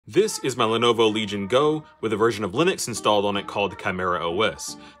This is my Lenovo Legion Go with a version of Linux installed on it called Chimera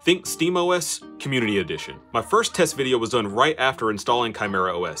OS. Think SteamOS Community Edition. My first test video was done right after installing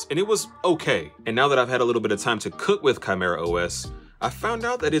Chimera OS, and it was okay. And now that I've had a little bit of time to cook with Chimera OS, I found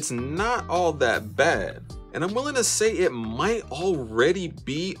out that it's not all that bad. And I'm willing to say it might already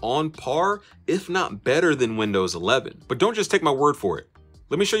be on par, if not better than Windows 11. But don't just take my word for it.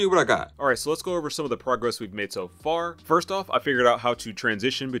 Let me show you what I got. All right, so let's go over some of the progress we've made so far. First off, I figured out how to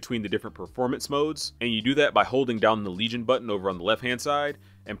transition between the different performance modes, and you do that by holding down the Legion button over on the left-hand side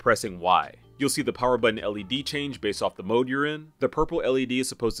and pressing Y. You'll see the power button LED change based off the mode you're in. The purple LED is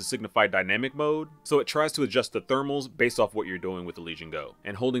supposed to signify dynamic mode, so it tries to adjust the thermals based off what you're doing with the Legion Go.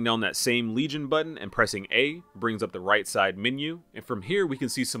 And holding down that same Legion button and pressing A brings up the right side menu, and from here we can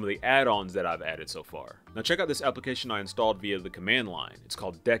see some of the add-ons that I've added so far. Now check out this application I installed via the command line. It's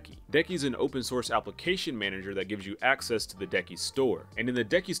called Decky. Decky is an open source application manager that gives you access to the Decky store. And in the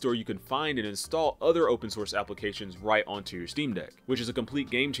Decky store you can find and install other open source applications right onto your Steam Deck, which is a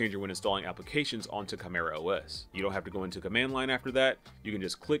complete game changer when installing applications onto Chimera OS. You don't have to go into command line after that, you can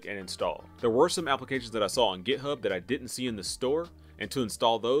just click and install. There were some applications that I saw on GitHub that I didn't see in the store, and to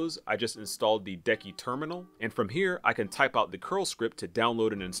install those, I just installed the Decky terminal, and from here I can type out the curl script to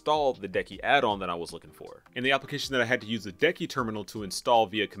download and install the Decky add-on that I was looking for. And the application that I had to use the Decky terminal to install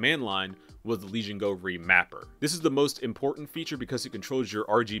via command line was the Legion Go Remapper. This is the most important feature because it controls your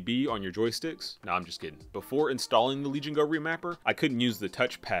RGB on your joysticks. No, I'm just kidding. Before installing the Legion Go Remapper, I couldn't use the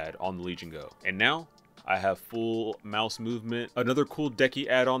touchpad on the Legion Go, and now I have full mouse movement. Another cool Decky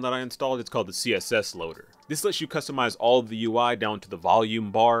add-on that I installed, it's called the CSS loader. This lets you customize all of the UI down to the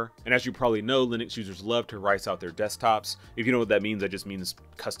volume bar. And as you probably know, Linux users love to rice out their desktops. If you know what that means, that just means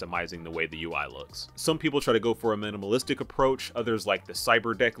customizing the way the UI looks. Some people try to go for a minimalistic approach, others like the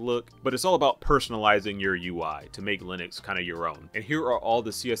CyberDeck look, but it's all about personalizing your UI to make Linux kind of your own. And here are all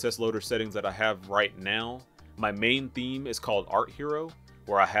the CSS loader settings that I have right now. My main theme is called Art Hero,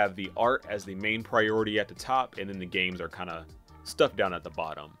 where I have the art as the main priority at the top, and then the games are kind of stuff down at the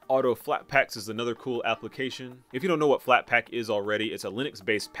bottom. Auto Flatpaks is another cool application. If you don't know what Flatpak is already, it's a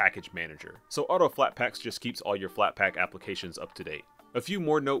Linux-based package manager. So Auto Flatpaks just keeps all your Flatpak applications up to date. A few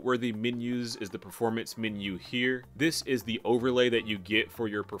more noteworthy menus is the performance menu here. This is the overlay that you get for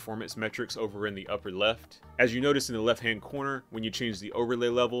your performance metrics over in the upper left. As you notice in the left-hand corner, when you change the overlay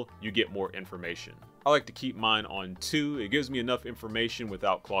level, you get more information. I like to keep mine on 2. It gives me enough information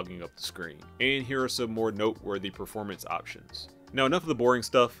without clogging up the screen. And here are some more noteworthy performance options. Now enough of the boring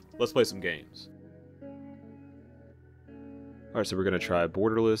stuff, let's play some games. Alright, so we're going to try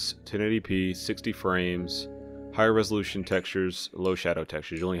Borderlands, 1080p, 60 frames, higher resolution textures, low shadow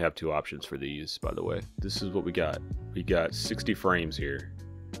textures. You only have 2 options for these, by the way. This is what we got. We got 60 frames here.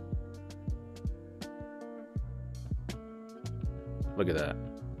 Look at that.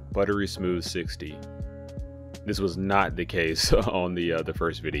 Buttery smooth 60. This was not the case on the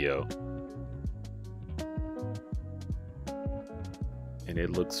first video. And it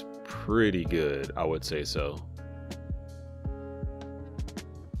looks pretty good, I would say so.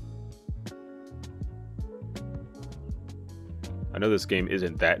 I know this game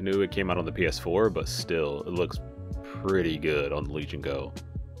isn't that new, it came out on the PS4, but still, it looks pretty good on the Legion Go.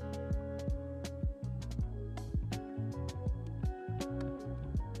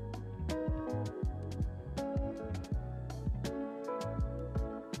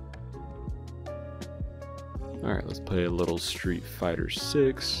 Alright, let's play a little Street Fighter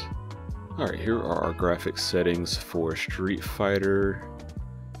 6. Alright, here are our graphics settings for Street Fighter.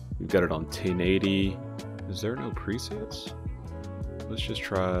 We've got it on 1080. Is there no presets? Let's just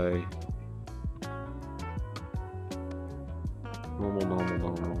try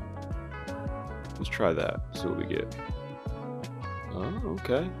normal. Let's try that, see what we get. Oh,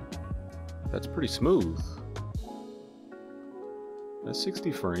 okay. That's pretty smooth. That's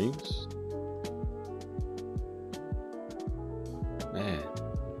 60 frames. Man,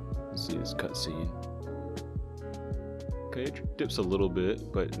 let's see this cutscene. Okay, it dips a little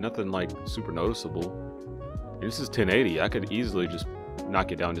bit, but nothing like super noticeable. And this is 1080. I could easily just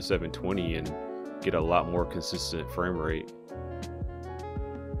knock it down to 720 and get a lot more consistent frame rate.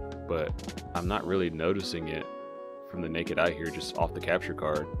 But I'm not really noticing it from the naked eye here, just off the capture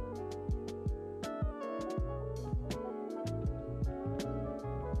card.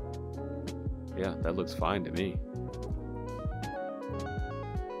 Yeah, that looks fine to me.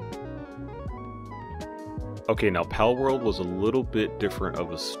 Okay, now Palworld was a little bit different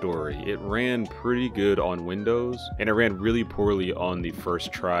of a story. It ran pretty good on Windows, and it ran really poorly on the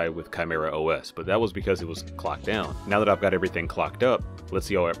first try with Chimera OS, but that was because it was clocked down. Now that I've got everything clocked up, let's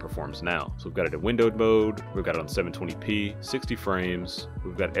see how it performs now. So we've got it in windowed mode, we've got it on 720p, 60 frames,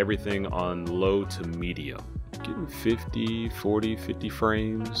 we've got everything on low to medium. Getting 50, 40, 50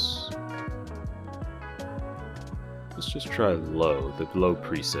 frames. Let's just try low, the low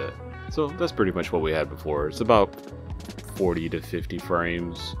preset. So that's pretty much what we had before. It's about 40 to 50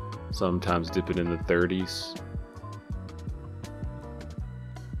 frames, sometimes dipping in the 30s.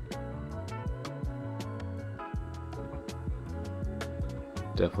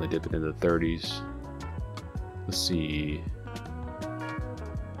 Definitely dipping in the 30s. Let's see.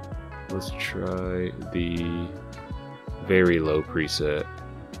 Let's try the very low preset.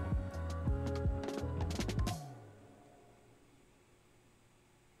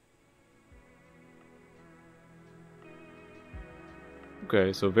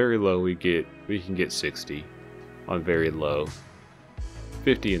 Okay, so very low we can get 60 on very low.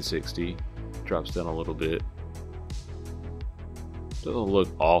 50 and 60 drops down a little bit. Doesn't look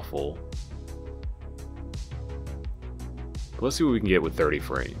awful. But let's see what we can get with 30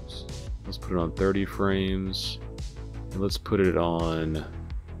 frames. Let's put it on 30 frames. And let's put it on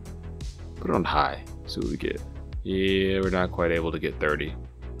high. See what we get. Yeah, we're not quite able to get 30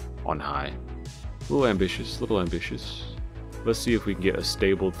 on high. A little ambitious, a little ambitious. Let's see if we can get a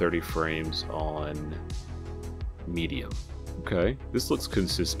stable 30 frames on medium. Okay, this looks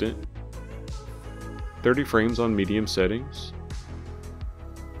consistent. 30 frames on medium settings.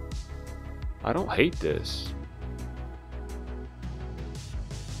 I don't hate this.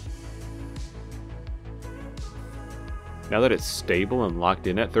 Now that it's stable and locked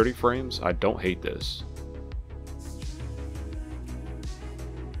in at 30 frames, I don't hate this.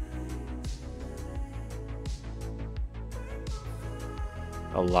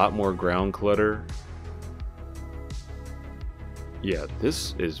 A lot more ground clutter. Yeah,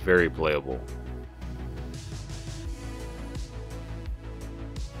 this is very playable.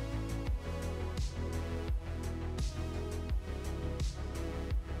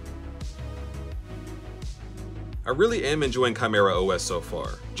 I really am enjoying Chimera OS so far.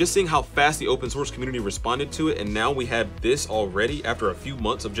 Just seeing how fast the open source community responded to it, and now we have this already after a few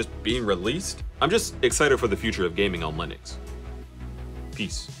months of just being released. I'm just excited for the future of gaming on Linux.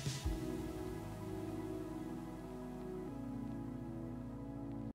 Peace.